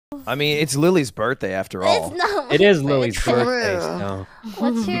I mean, it's Lily's birthday after all. It's not. It is Lily's birthday, so.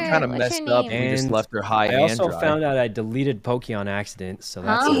 What's your? Kind of what's messed your up. name? We just left her high I and also dry. found out I deleted Poki on accident, so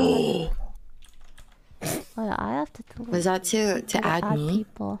that's Oh, I have to. Was that to add me?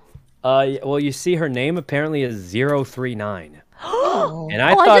 People. well, you see her name apparently is 039. And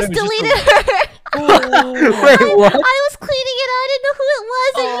I Oh, thought I just it was deleted just her. Wait, what? I was cleaning it. I didn't know who it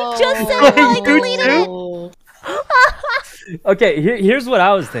was, and you just said it. I deleted it. Okay, here's what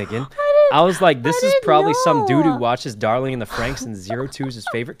I was thinking. I was like, this is probably some dude who know. watches Darling in the Franxx and 02 is his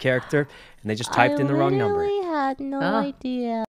favorite character, and they just typed in the wrong number. I really had no idea.